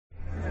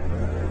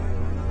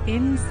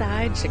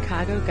Inside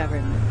Chicago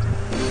Government.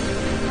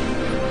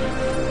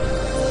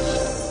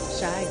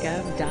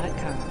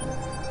 ChiGov.com.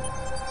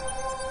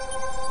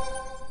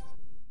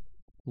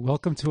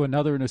 Welcome to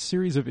another in a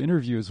series of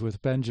interviews with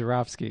Ben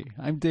Joravsky.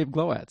 I'm Dave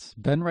Glowacz.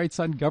 Ben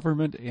writes on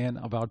government and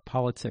about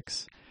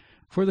politics.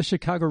 For the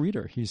Chicago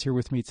Reader, he's here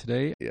with me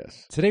today.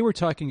 Yes. Today we're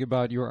talking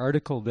about your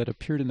article that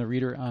appeared in the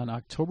Reader on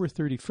October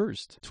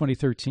 31st,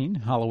 2013,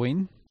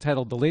 Halloween,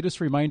 titled The Latest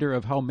Reminder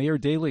of How Mayor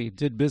Daley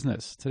Did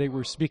Business. Today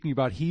we're speaking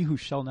about He Who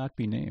Shall Not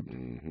Be Named.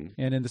 Mm-hmm.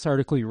 And in this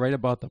article you write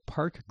about the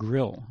Park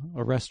Grill,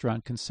 a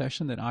restaurant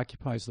concession that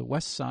occupies the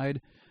west side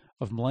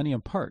of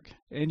Millennium Park.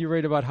 And you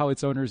write about how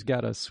its owners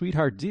got a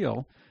sweetheart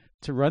deal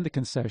to run the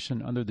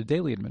concession under the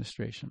Daley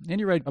administration.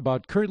 And you write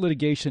about current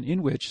litigation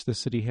in which the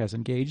city has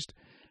engaged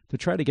to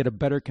try to get a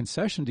better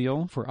concession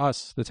deal for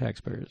us, the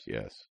taxpayers.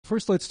 Yes.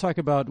 First, let's talk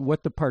about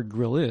what the Park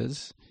Grill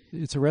is.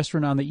 It's a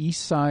restaurant on the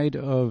east side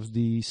of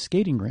the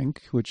skating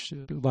rink, which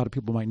a lot of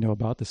people might know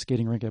about, the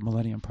skating rink at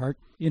Millennium Park.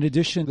 In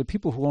addition, the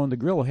people who own the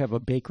grill have a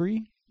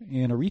bakery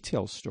and a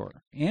retail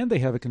store. And they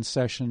have a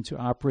concession to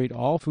operate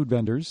all food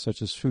vendors,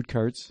 such as food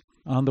carts,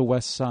 on the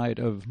west side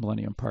of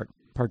Millennium Park.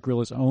 Park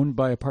Grill is owned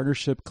by a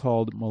partnership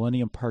called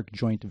Millennium Park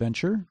Joint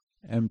Venture,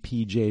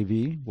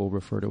 MPJV, we'll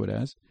refer to it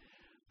as,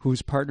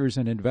 whose partners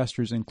and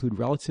investors include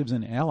relatives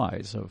and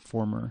allies of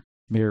former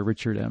Mayor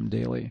Richard M.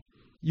 Daley.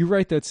 You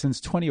write that since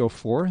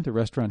 2004, the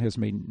restaurant has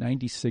made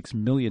 $96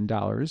 million,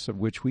 of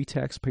which we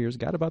taxpayers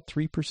got about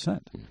 3%.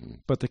 Mm-hmm.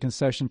 But the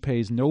concession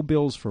pays no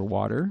bills for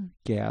water,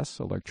 gas,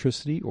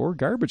 electricity, or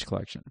garbage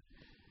collection.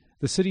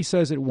 The city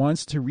says it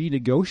wants to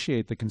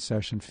renegotiate the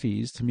concession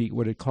fees to meet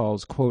what it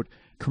calls, quote,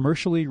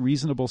 commercially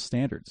reasonable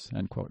standards,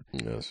 end quote.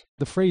 Yes.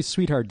 The phrase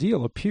sweetheart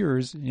deal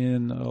appears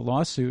in a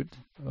lawsuit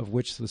of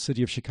which the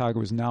city of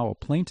Chicago is now a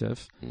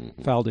plaintiff,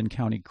 filed in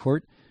county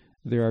court.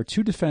 There are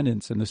two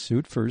defendants in the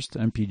suit. First,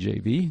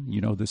 MPJV.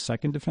 You know who the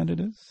second defendant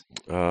is?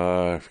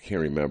 I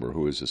can't remember.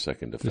 Who is the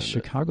second defendant?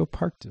 The Chicago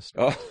Park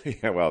District. Oh,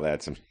 yeah, well,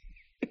 that's...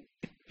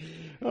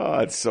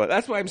 that's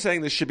why I'm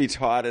saying this should be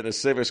taught in a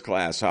civics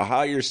class,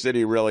 how your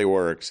city really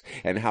works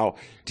and how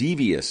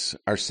devious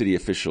our city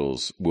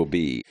officials will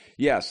be.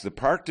 Yes, the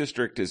Park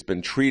District has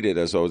been treated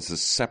as though it's a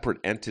separate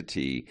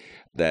entity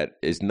that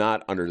is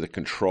not under the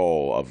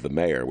control of the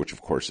mayor, which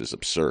of course is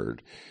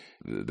absurd.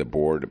 The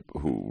board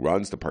who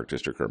runs the Park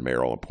District are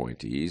mayoral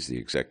appointees. The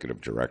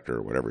executive director,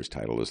 or whatever his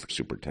title is, the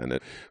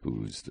superintendent,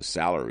 who's the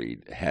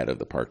salaried head of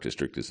the Park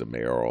District, is a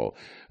mayoral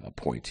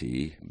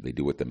appointee. They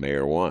do what the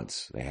mayor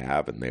wants. They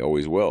have, and they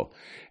always will.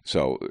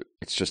 So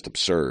it's just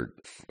absurd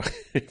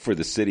for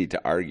the city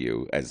to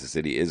argue, as the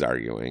city is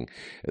arguing,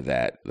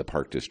 that the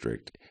Park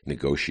District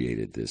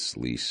negotiated this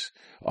lease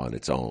on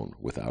its own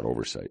without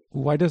oversight.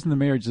 Why doesn't the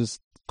mayor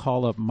just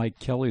call up Mike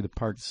Kelly, the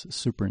park's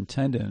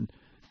superintendent,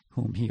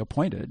 whom he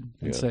appointed,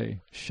 and say,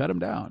 shut him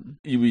down?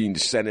 You mean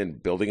send in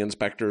building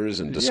inspectors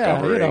and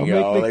discovering,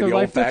 make like the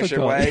old-fashioned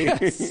difficult. way?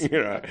 Yes.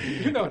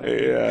 You know.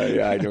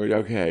 Yeah, I know.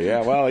 Okay,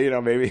 yeah. Well,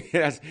 maybe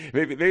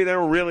they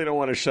really don't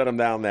want to shut him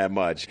down that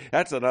much.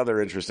 That's another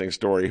interesting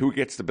story. Who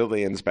gets the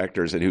building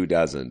inspectors and who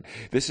doesn't?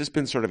 This has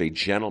been sort of a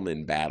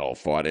gentleman battle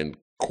fought in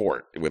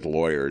court with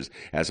lawyers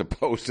as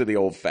opposed to the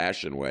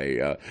old-fashioned way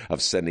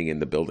of sending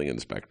in the building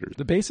inspectors.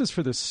 The basis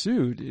for the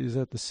suit is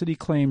that the city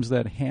claims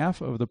that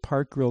half of the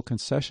Park Grill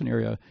concession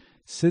area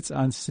sits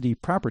on city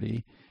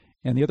property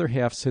and the other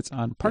half sits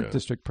on Park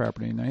District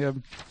property. And I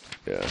have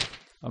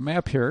a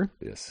map here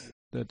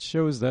that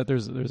shows that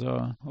there's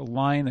a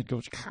line that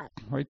goes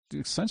right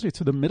essentially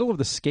to the middle of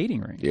the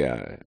skating rink.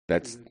 Yeah,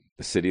 that's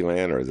the city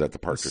land, or is that the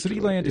Park District?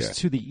 City land is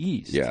to the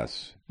east.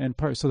 Yes. And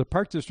so the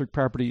Park District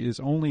property is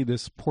only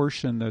this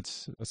portion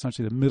that's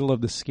essentially the middle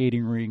of the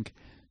skating rink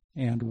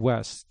and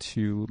west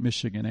to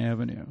Michigan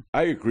Avenue.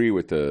 I agree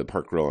with the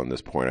Park Grill on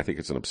this point. I think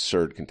it's an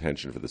absurd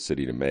contention for the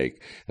city to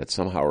make that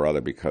somehow or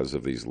other, because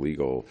of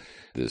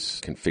this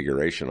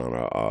configuration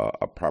on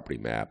a property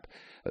map,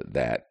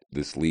 that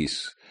this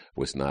lease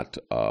was not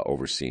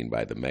overseen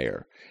by the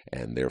mayor,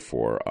 and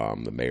therefore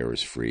the mayor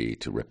is free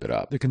to rip it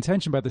up. The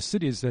contention by the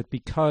city is that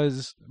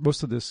because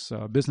most of this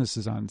business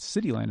is on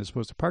city land as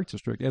opposed to Park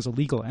District, as a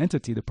legal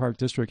entity, the Park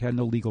District had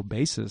no legal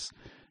basis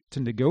to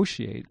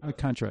negotiate a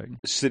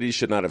contract. The city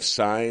should not have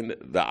signed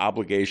the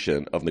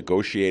obligation of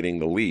negotiating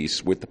the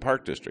lease with the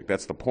Park District.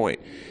 That's the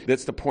point.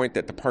 That's the point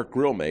that the Park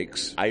Grill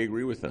makes. I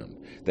agree with them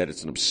that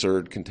it's an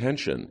absurd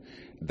contention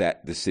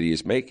that the city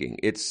is making.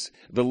 It's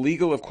the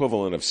legal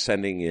equivalent of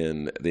sending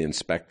in the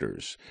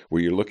inspectors,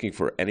 where you're looking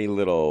for any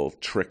little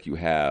trick you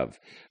have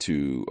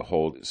to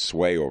hold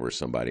sway over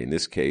somebody. In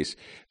this case,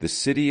 the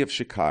city of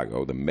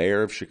Chicago, the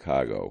mayor of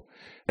Chicago,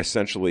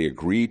 essentially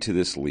agreed to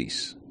this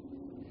lease.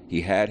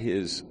 He had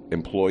his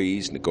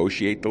employees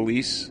negotiate the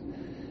lease.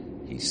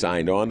 He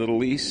signed on to the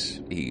lease.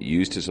 He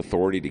used his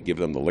authority to give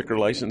them the liquor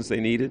license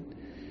they needed.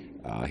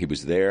 He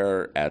was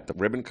there at the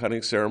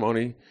ribbon-cutting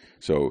ceremony.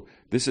 So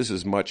this is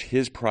as much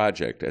his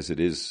project as it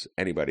is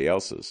anybody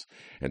else's.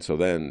 And so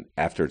then,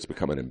 after it's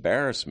become an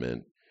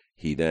embarrassment,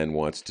 he then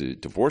wants to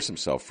divorce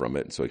himself from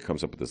it. And so he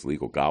comes up with this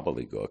legal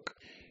gobbledygook.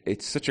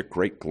 it's such a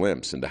great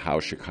glimpse into how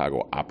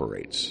Chicago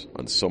operates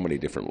on so many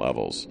different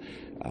levels,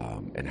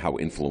 and how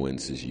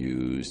influence is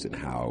used, and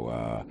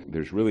how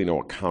there's really no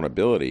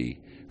accountability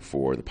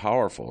for the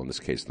powerful, in this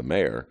case the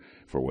mayor,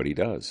 for what he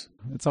does.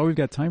 That's all we've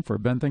got time for.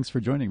 Ben, thanks for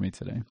joining me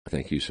today.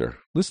 Thank you, sir.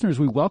 Listeners,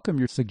 we welcome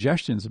your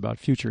suggestions about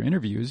future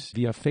interviews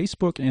via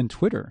Facebook and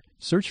Twitter.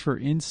 Search for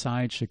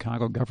Inside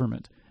Chicago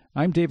Government.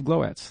 I'm Dave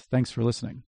Glowacz. Thanks for listening.